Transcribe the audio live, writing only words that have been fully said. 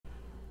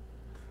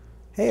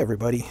Hey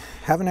everybody,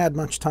 haven't had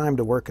much time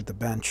to work at the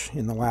bench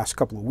in the last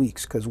couple of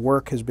weeks because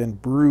work has been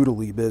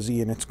brutally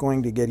busy and it's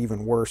going to get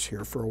even worse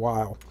here for a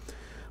while.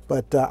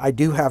 But I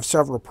do have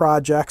several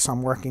projects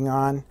I'm working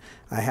on.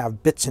 I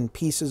have bits and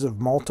pieces of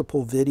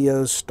multiple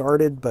videos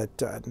started,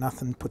 but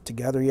nothing put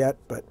together yet,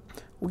 but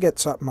we'll get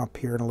something up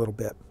here in a little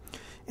bit.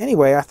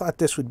 Anyway, I thought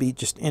this would be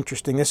just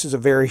interesting. This is a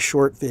very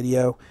short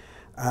video.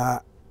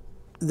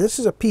 This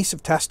is a piece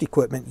of test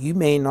equipment you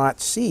may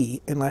not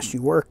see unless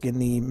you work in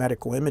the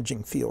medical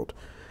imaging field.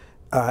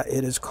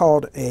 It is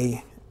called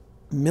a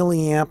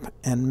milliamp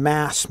and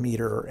mass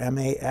meter, or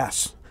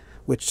mAs,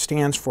 which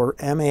stands for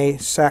mA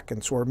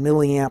seconds, or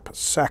milliamp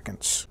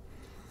seconds.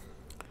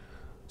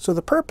 So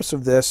the purpose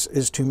of this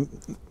is to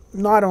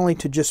not only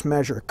to just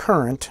measure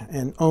current,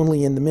 and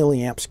only in the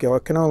milliamp scale,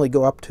 it can only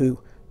go up to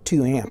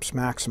 2 amps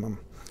maximum,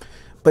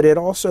 but it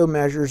also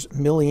measures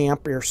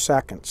milliampere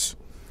seconds.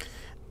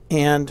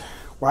 And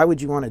why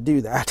would you want to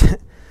do that?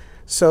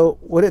 So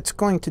what it's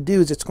going to do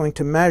is it's going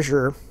to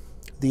measure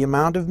the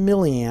amount of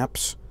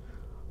milliamps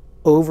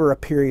over a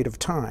period of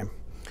time.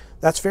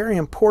 That's very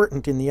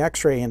important in the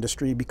X-ray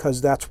industry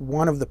because that's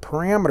one of the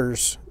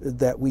parameters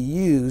that we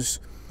use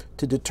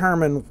to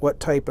determine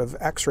what type of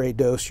X-ray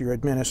dose you're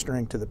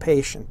administering to the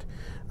patient.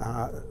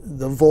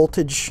 The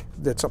voltage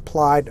that's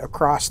applied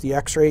across the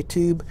X-ray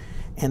tube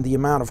and the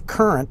amount of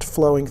current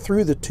flowing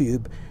through the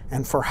tube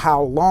and for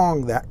how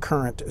long that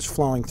current is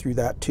flowing through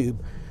that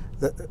tube,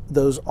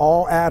 those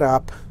all add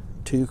up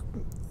to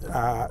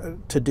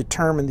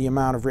determine the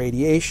amount of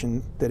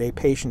radiation that a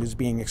patient is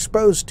being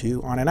exposed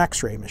to on an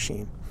X-ray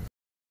machine.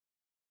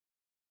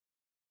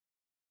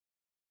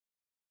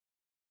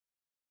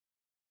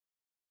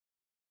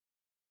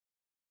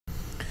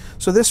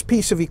 So this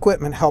piece of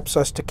equipment helps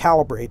us to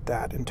calibrate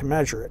that and to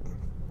measure it.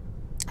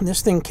 And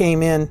this thing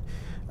came in,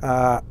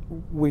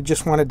 we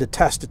just wanted to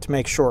test it to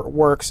make sure it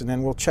works, and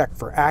then we'll check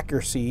for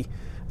accuracy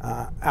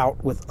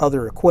out with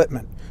other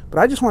equipment. But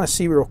I just want to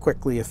see real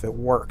quickly if it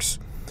works.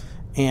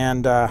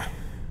 And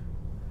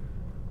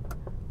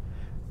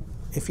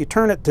if you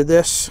turn it to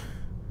this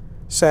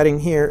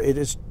setting here,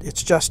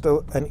 it's just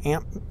an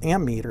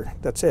amp meter.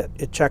 That's it.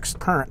 It checks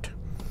current.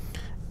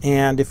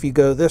 And if you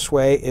go this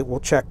way, it will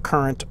check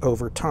current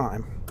over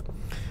time.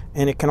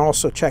 And it can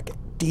also check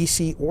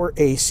DC or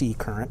AC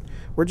current.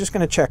 We're just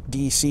going to check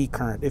DC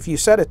current. If you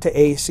set it to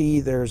AC,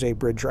 there's a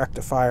bridge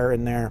rectifier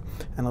in there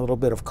and a little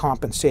bit of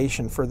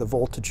compensation for the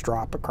voltage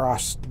drop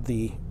across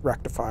the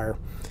rectifier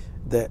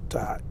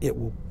that it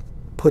will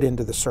put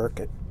into the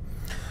circuit.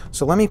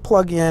 So let me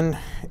plug in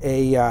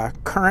a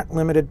current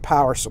limited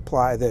power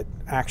supply that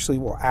actually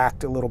will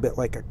act a little bit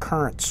like a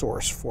current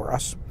source for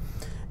us.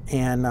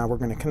 And we're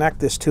going to connect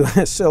this to an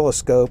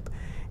oscilloscope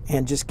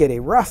and just get a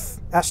rough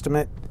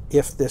estimate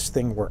if this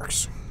thing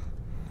works.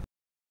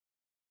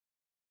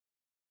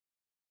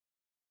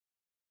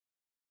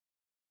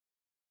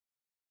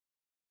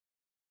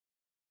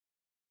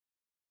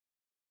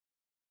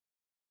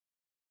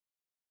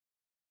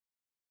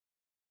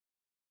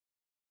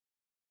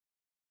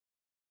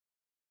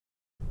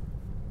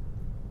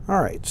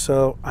 Alright,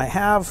 so I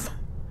have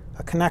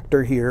a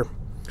connector here.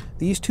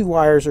 These two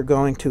wires are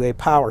going to a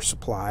power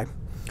supply,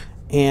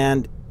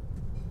 and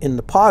in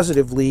the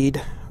positive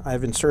lead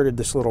I've inserted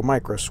this little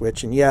micro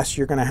switch, and yes,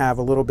 you're going to have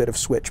a little bit of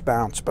switch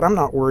bounce, but I'm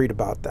not worried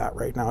about that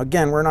right now.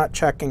 Again, we're not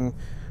checking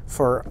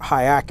for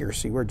high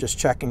accuracy, we're just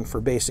checking for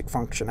basic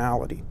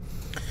functionality.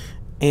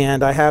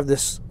 And I have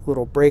this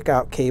little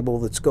breakout cable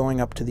that's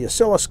going up to the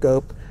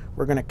oscilloscope.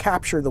 We're going to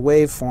capture the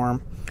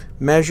waveform,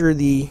 measure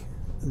the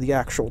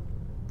actual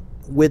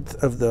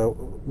width of the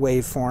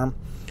waveform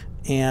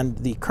and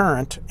the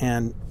current,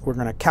 and we're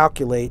going to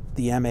calculate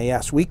the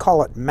mAs. We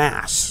call it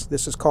mass.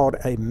 This is called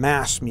a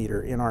mass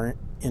meter in our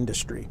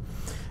industry,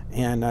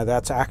 and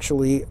that's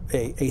actually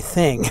a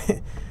thing.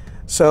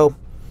 So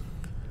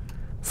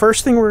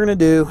first thing we're going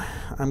to do,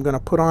 I'm going to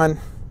put on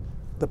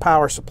the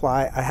power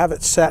supply. I have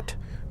it set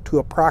to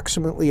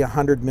approximately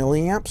 100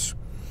 milliamps,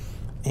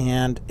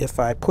 and if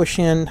I push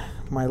in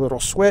my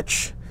little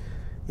switch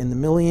in the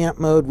milliamp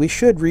mode, we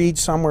should read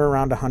somewhere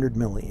around 100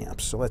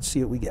 milliamps. So let's see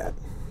what we get.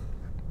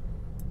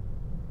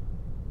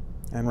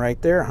 And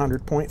right there,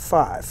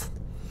 100.5.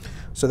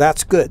 So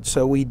that's good.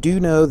 So we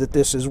do know that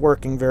this is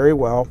working very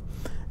well,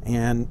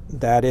 and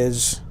that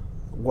is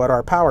what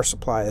our power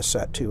supply is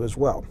set to as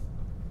well.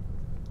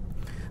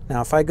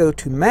 Now if I go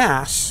to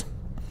mass,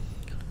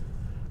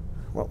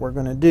 what we're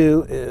going to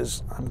do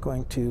is I'm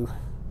going to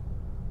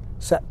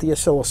set the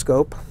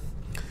oscilloscope,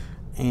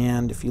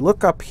 and if you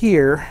look up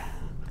here,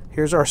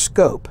 here's our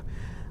scope.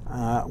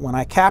 When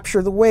I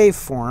capture the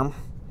waveform,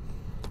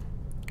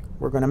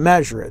 we're going to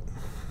measure it.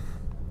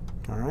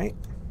 All right,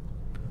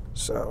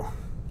 so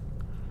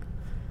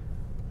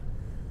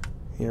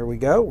here we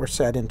go. We're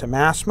set into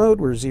mass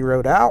mode. We're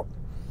zeroed out,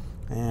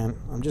 and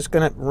I'm just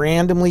going to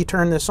randomly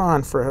turn this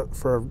on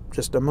for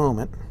just a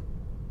moment.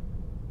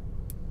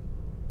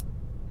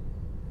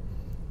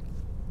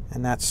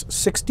 And that's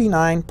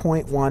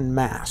 69.1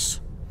 mass.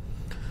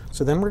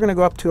 So then we're going to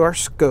go up to our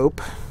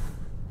scope,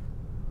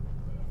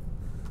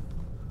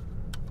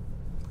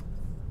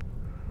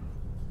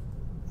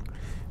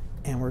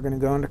 And we're going to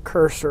go into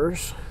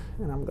cursors,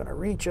 and I'm going to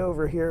reach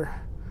over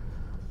here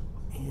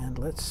and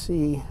let's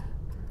see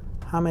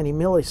how many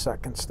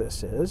milliseconds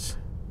this is.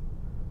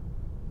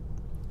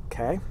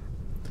 Okay,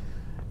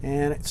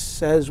 and it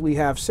says we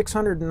have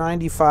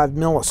 695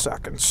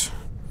 milliseconds,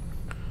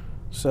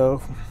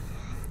 so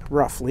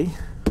roughly.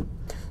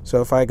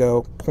 So if I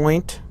go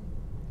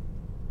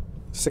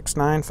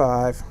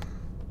 0.695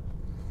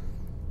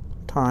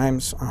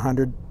 times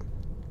 100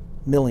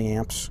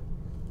 milliamps,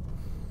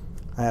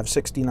 I have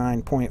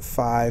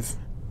 69.5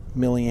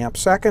 milliamp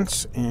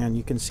seconds, and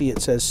you can see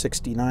it says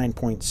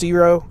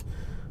 69.0,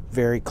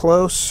 very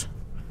close.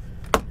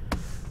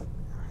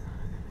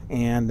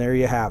 And there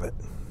you have it.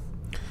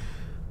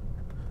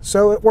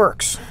 So it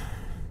works.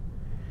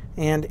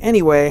 And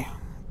anyway,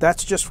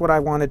 that's just what I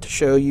wanted to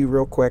show you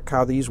real quick,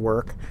 how these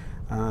work.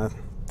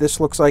 This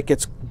looks like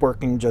it's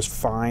working just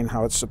fine,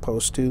 how it's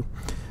supposed to.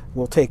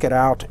 We'll take it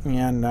out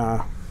and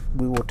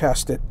we will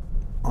test it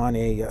on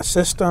a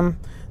system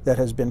that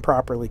has been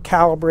properly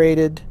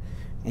calibrated,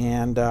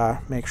 and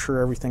make sure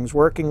everything's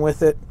working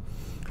with it.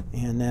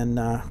 And then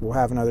we'll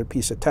have another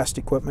piece of test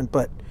equipment.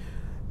 But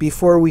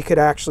before we could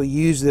actually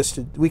use this,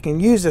 we can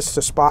use this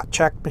to spot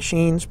check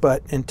machines,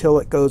 but until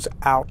it goes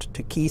out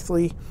to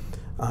Keithley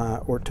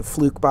or to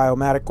Fluke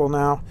Biomedical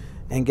now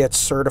and gets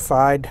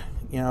certified,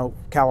 you know,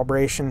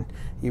 calibration,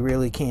 you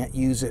really can't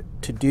use it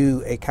to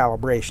do a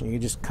calibration. You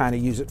just kind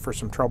of use it for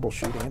some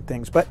troubleshooting and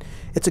things. But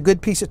it's a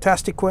good piece of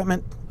test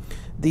equipment.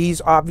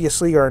 These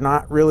obviously are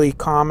not really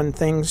common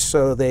things,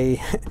 so they're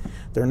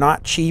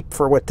not cheap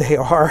for what they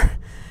are,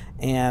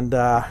 and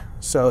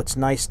so it's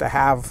nice to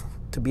have,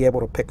 to be able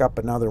to pick up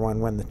another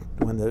one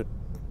when the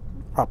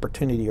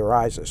opportunity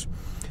arises.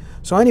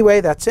 So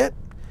anyway, that's it.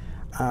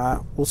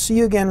 We'll see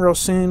you again real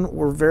soon.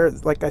 We're very,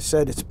 like I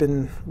said, it's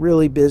been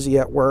really busy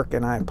at work,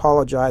 and I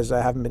apologize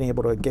I haven't been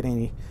able to get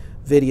any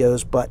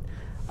videos, but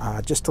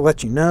just to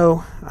let you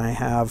know, I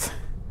have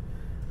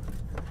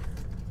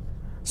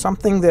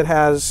something that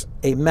has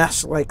a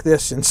mess like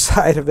this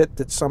inside of it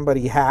that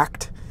somebody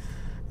hacked,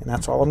 and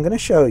that's all I'm going to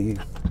show you.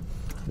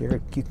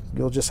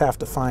 You'll just have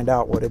to find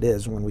out what it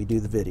is when we do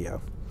the video.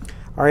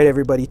 All right,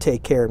 everybody,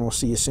 take care, and we'll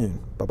see you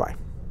soon. Bye-bye.